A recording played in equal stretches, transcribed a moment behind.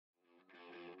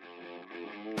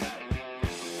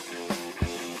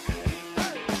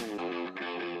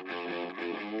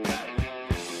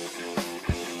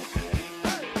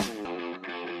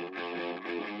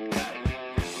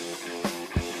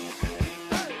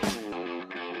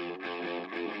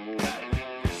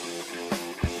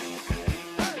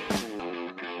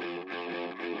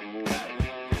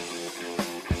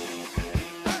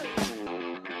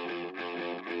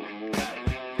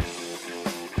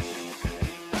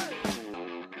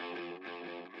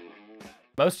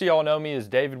Most of y'all know me as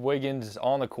David Wiggins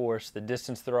on the course, the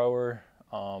distance thrower,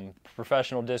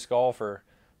 professional disc golfer.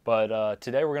 But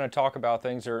today we're going to talk about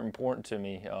things that are important to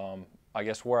me. I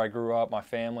guess where I grew up, my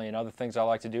family, and other things I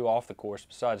like to do off the course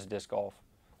besides disc golf.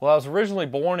 Well, I was originally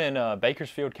born in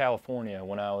Bakersfield, California.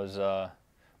 When I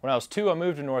was 2, I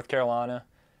moved to North Carolina,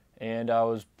 and I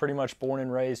was pretty much born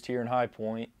and raised here in High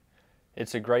Point.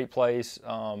 It's a great place.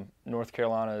 North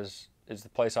Carolina is the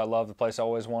place I love, the place I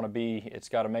always want to be. It's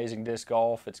got amazing disc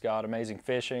golf. It's got amazing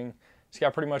fishing. It's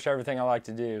got pretty much everything I like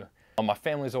to do. My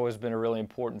family's always been a really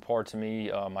important part to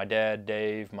me. My dad,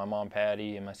 Dave, my mom,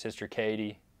 Patty, and my sister,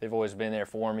 Katie. They've always been there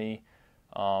for me.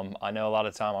 I know a lot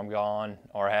of time I'm gone,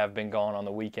 or have been gone on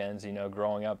the weekends, you know,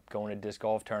 growing up, going to disc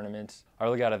golf tournaments. I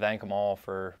really got to thank them all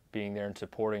for being there and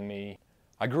supporting me.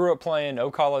 I grew up playing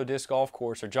Oak Hollow Disc Golf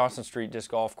Course, or Johnson Street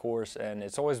Disc Golf Course, and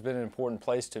it's always been an important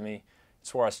place to me.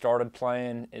 It's where I started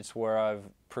playing, it's where I've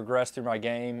progressed through my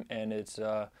game, and it's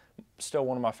still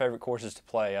one of my favorite courses to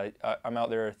play. I'm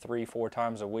out there 3-4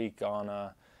 times a week on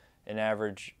an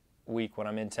average week when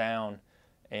I'm in town.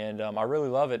 And I really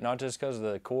love it, not just because of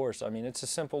the course. I mean, it's a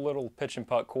simple little pitch and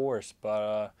putt course,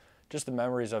 but just the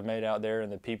memories I've made out there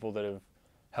and the people that have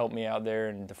helped me out there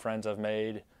and the friends I've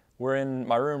made. We're in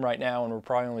my room right now, and we're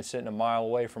probably only sitting a mile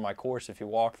away from my course if you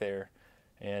walk there.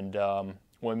 And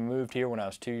when we moved here when I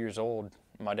was 2 years old,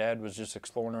 my dad was just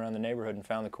exploring around the neighborhood and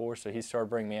found the course, so he started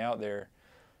bringing me out there.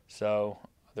 So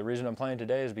the reason I'm playing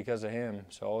today is because of him,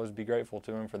 so I'll always be grateful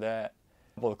to him for that.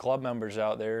 A couple of club members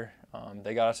out there,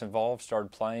 they got us involved,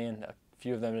 started playing. A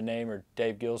few of them to name are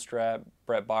Dave Gilstrap,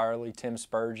 Brett Byerly, Tim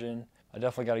Spurgeon. I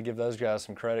definitely got to give those guys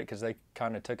some credit because they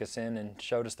kind of took us in and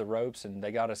showed us the ropes, and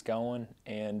they got us going.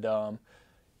 And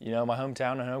you know, my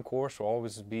hometown and home course will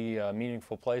always be a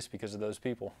meaningful place because of those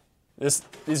people.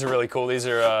 These are really cool. These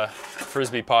are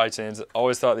Frisbee pie tins. I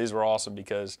always thought these were awesome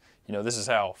because, you know, this is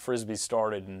how Frisbee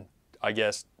started, and I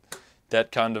guess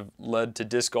that kind of led to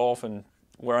disc golf and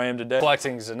where I am today.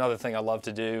 Collecting is another thing I love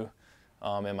to do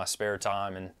in my spare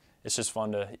time, and it's just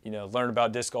fun to, you know, learn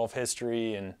about disc golf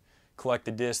history and collect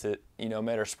the discs that, you know,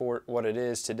 made our sport what it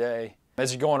is today.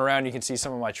 As you're going around, you can see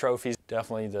some of my trophies.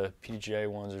 Definitely the PGA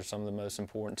ones are some of the most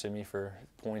important to me for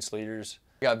points leaders.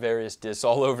 I got various discs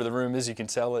all over the room. As you can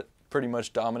tell, it pretty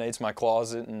much dominates my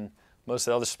closet and most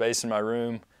of the other space in my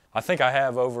room. I think I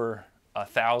have over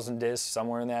 1,000 discs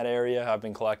somewhere in that area. I've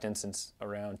been collecting since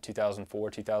around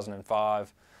 2004, 2005.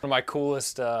 One of my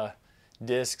coolest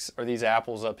discs are these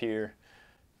apples up here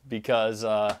because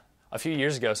a few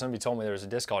years ago somebody told me there was a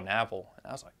disc called an apple. And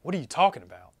I was like, what are you talking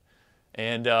about?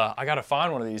 And I got to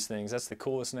find one of these things. That's the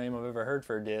coolest name I've ever heard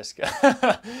for a disc.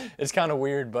 It's kind of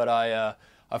weird, but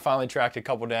I finally tracked a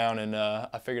couple down, and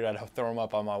I figured I'd throw them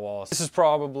up on my walls. This is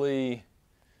probably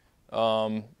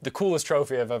the coolest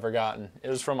trophy I've ever gotten. It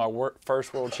was from my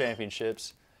first World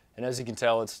Championships, and as you can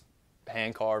tell, it's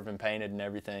hand carved and painted and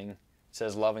everything. It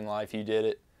says "Loving Life, you did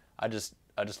it." I just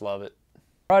love it.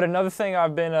 All right, another thing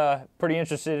I've been pretty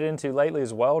interested into lately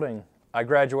is welding. I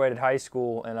graduated high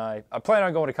school, and I plan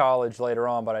on going to college later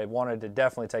on, but I wanted to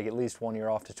definitely take at least 1 year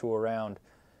off to tour around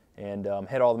and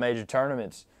hit all the major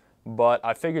tournaments. But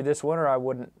I figured this winter I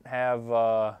wouldn't have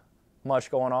much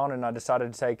going on, and I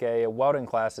decided to take a welding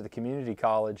class at the community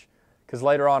college because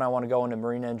later on I want to go into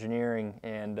marine engineering,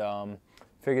 and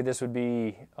figured this would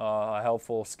be a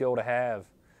helpful skill to have.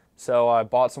 So I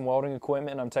bought some welding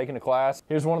equipment, and I'm taking a class.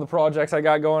 Here's one of the projects I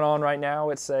got going on right now.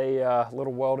 It's a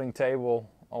little welding table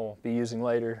I'll be using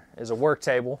later as a work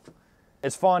table.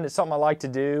 It's fun. It's something I like to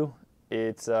do.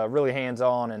 It's really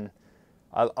hands-on, and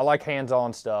I like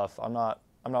hands-on stuff. I'm not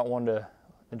one to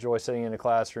enjoy sitting in a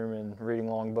classroom and reading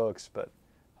long books, but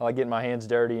I like getting my hands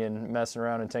dirty and messing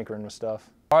around and tinkering with stuff.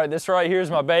 All right, this right here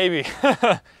is my baby.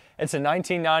 It's a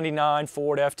 1999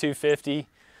 Ford F-250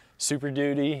 Super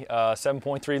Duty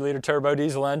 7.3 liter turbo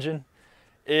diesel engine.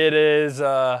 It is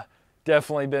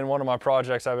definitely been one of my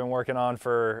projects I've been working on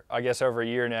for, I guess, over a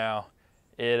year now.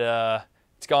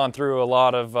 It's gone through a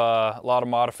lot of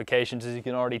modifications, as you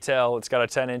can already tell. It's got a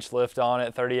 10-inch lift on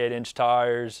it, 38-inch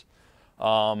tires.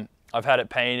 I've had it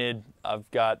painted. I've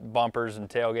got bumpers and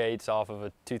tailgates off of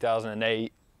a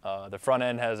 2008. The front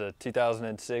end has a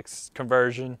 2006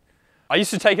 conversion. I used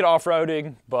to take it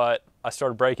off-roading, but I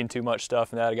started breaking too much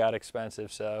stuff and that got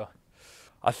expensive, so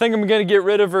I think I'm gonna get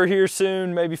rid of her here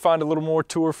soon, maybe find a little more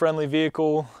tour-friendly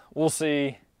vehicle. We'll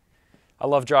see. I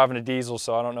love driving a diesel,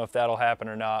 so I don't know if that'll happen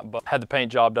or not, but I had the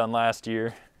paint job done last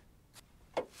year.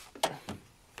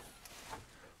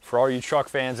 For all you truck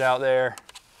fans out there,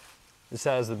 this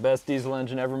has the best diesel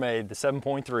engine ever made, the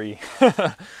 7.3.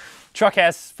 Truck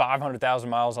has 500,000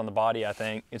 miles on the body, I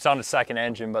think. It's on the second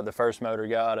engine, but the first motor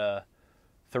got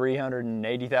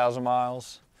 380,000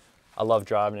 miles. I love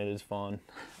driving it, it's fun.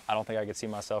 I don't think I could see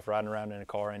myself riding around in a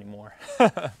car anymore.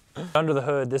 Under the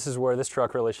hood, this is where this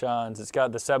truck really shines. It's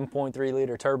got the 7.3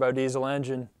 liter turbo diesel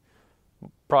engine.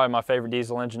 Probably my favorite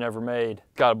diesel engine ever made.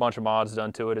 Got a bunch of mods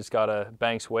done to it. It's got a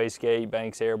Banks wastegate,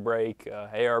 Banks air brake,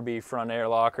 ARB front air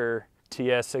locker,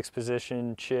 TS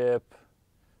 6-position chip,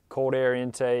 cold air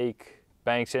intake,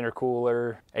 Banks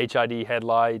intercooler, HID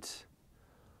headlights.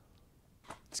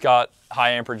 It's got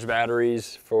high amperage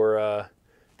batteries for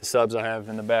the subs I have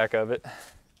in the back of it.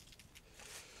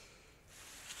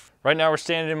 Right now we're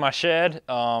standing in my shed.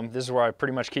 This is where I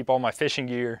pretty much keep all my fishing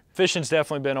gear. Fishing's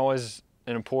definitely been always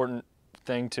an important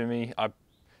thing to me.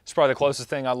 It's probably the closest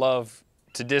thing I love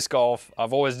to disc golf.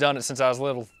 I've always done it since I was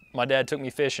little. My dad took me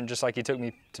fishing just like he took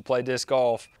me to play disc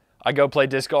golf. I go play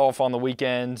disc golf on the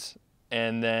weekends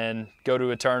and then go to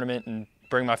a tournament and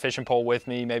bring my fishing pole with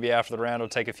me. Maybe after the round I'll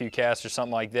take a few casts or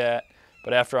something like that.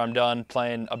 But after I'm done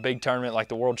playing a big tournament like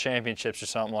the World Championships or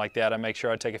something like that, I make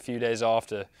sure I take a few days off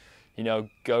to, you know,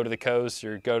 go to the coast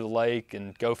or go to the lake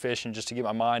and go fishing just to get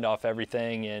my mind off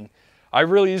everything. And I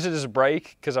really use it as a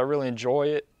break because I really enjoy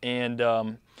it. And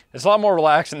it's a lot more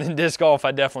relaxing than disc golf,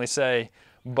 I definitely say.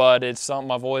 But it's something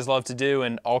I've always loved to do,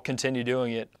 and I'll continue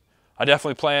doing it. I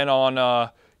definitely plan on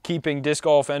keeping disc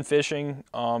golf and fishing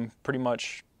pretty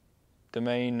much the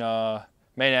main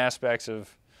aspects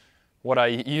of what I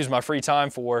use my free time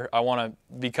for. I want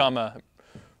to become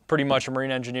pretty much a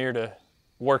marine engineer to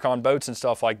work on boats and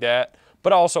stuff like that.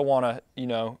 But I also want to, you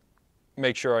know,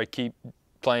 make sure I keep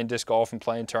playing disc golf and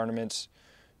playing tournaments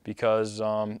because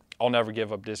I'll never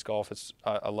give up disc golf.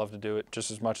 I love to do it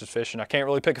just as much as fishing. I can't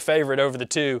really pick a favorite over the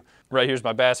two. Right here's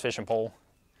my bass fishing pole.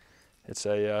 It's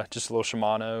just a little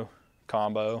Shimano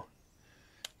combo.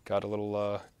 Got a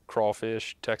little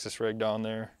crawfish Texas rigged on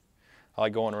there. I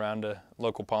like going around to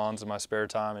local ponds in my spare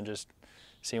time and just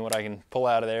seeing what I can pull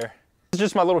out of there. It's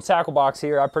just my little tackle box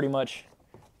here. I pretty much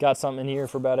got something in here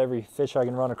for about every fish I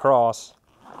can run across.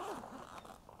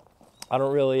 I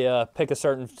don't really pick a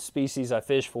certain species I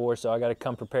fish for, so I got to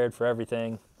come prepared for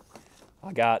everything.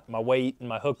 I got my weight in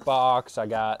my hook box. I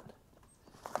got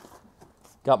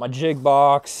my jig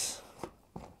box,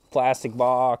 plastic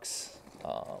box,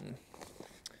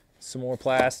 some more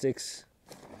plastics.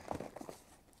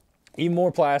 Even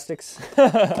more plastics.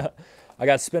 I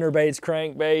got spinner baits,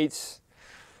 crank baits,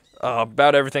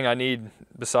 about everything I need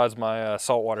besides my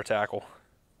saltwater tackle.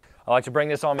 I like to bring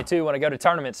this on me too when I go to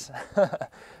tournaments,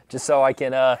 just so I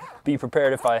can be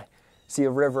prepared if I see a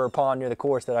river or pond near the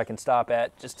course that I can stop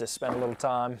at just to spend a little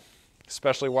time,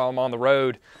 especially while I'm on the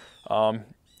road.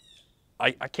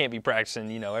 I can't be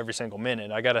practicing, you know, every single minute.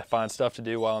 I got to find stuff to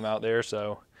do while I'm out there.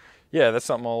 So yeah, that's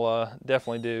something I'll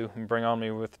definitely do and bring on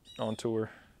me on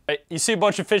tour. You see a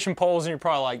bunch of fishing poles and you're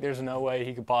probably like, there's no way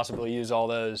he could possibly use all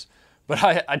those. But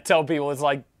I tell people it's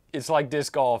like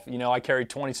disc golf. You know, I carry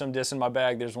 20-some discs in my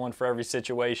bag. There's one for every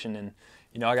situation. And,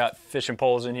 you know, I got fishing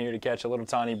poles in here to catch a little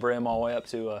tiny brim all the way up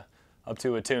to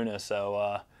a tuna.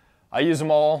 So I use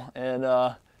them all. And,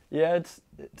 yeah, it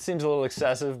seems a little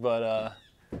excessive, but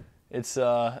it's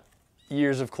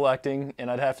years of collecting.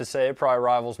 And I'd have to say it probably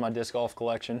rivals my disc golf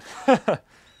collection.